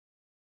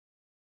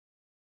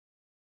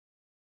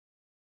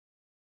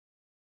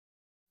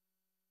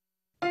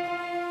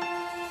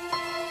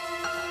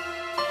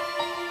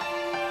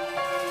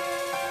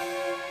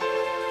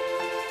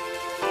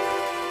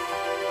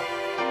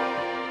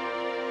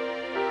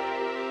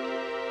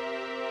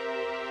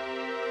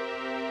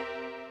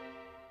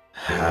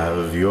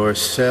Have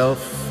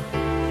yourself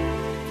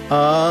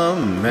a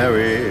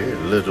merry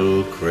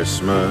little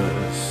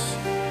Christmas.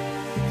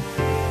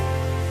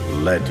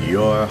 Let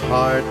your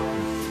heart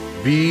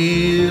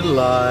be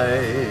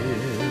light.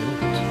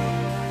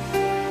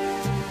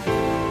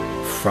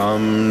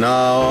 From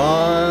now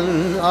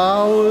on,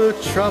 our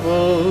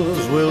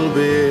troubles will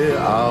be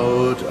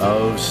out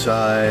of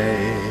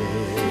sight.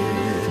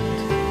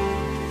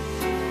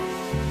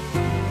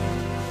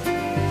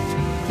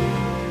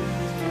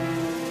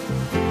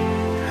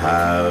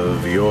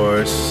 Have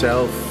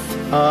yourself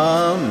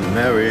a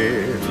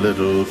merry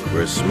little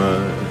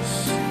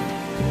Christmas.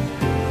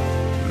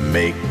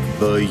 Make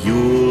the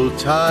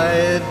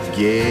Yuletide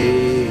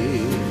gay.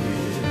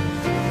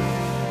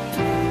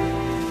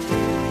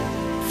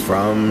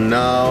 From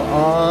now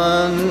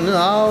on,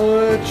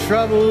 our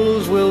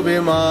troubles will be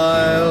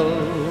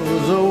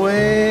miles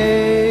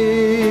away.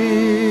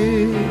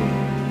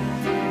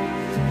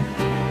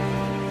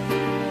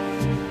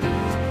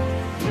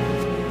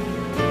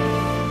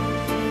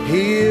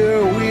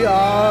 Here we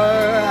are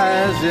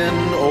as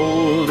in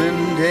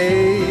olden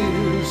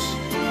days,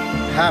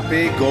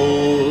 happy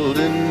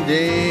golden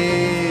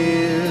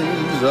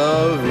days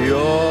of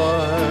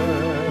yore.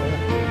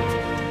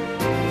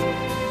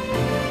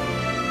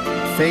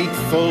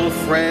 Faithful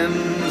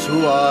friends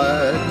who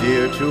are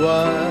dear to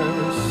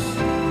us,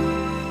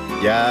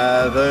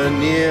 gather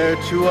near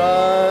to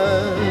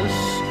us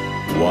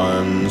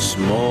once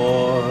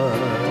more.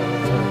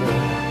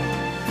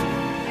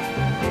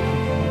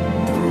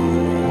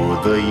 Through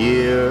the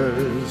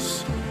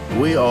years,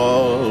 we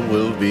all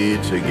will be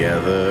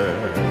together,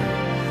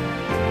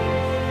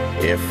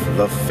 if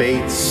the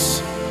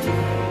fates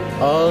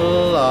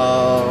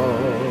allow.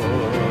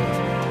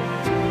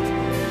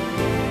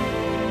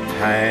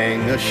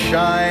 Hang a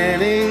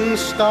shining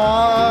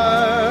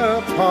star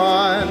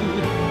upon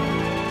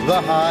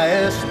the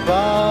highest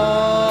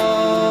bough,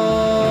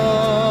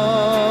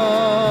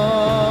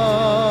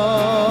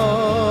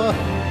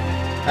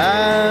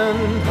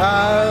 and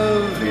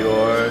have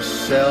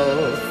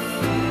yourself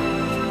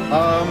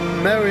a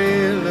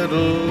merry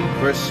little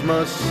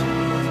Christmas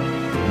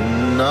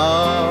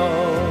now.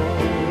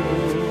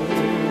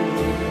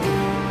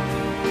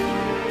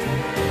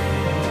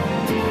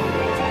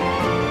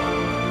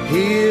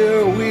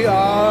 Here we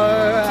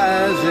are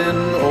as in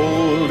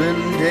olden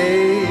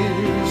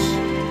days,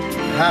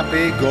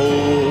 happy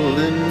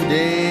golden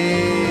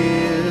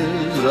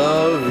days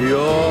of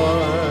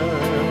yore.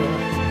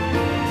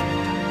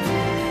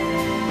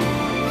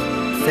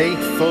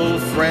 Faithful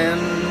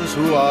friends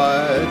who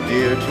are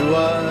dear to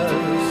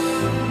us,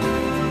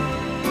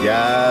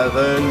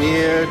 gather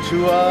near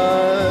to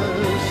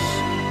us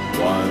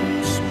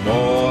once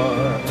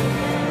more.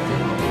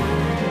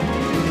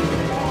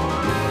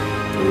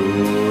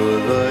 Through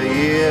the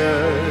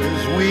years,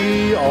 we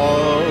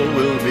all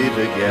will be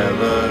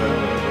together,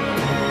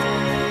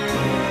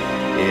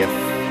 if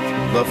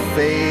the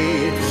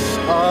fates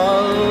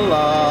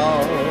allow.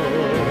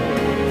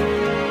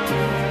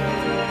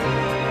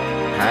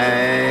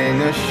 Hang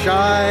a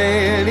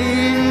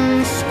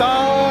shining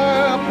star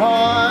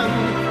upon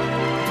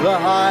the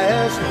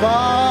highest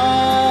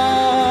bough,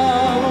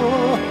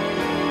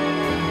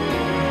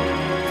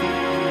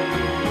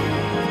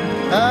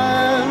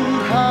 and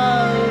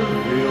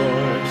have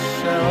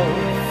yourself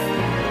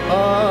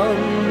a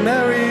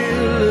merry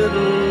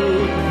little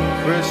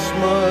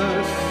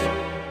Christmas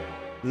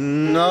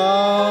now.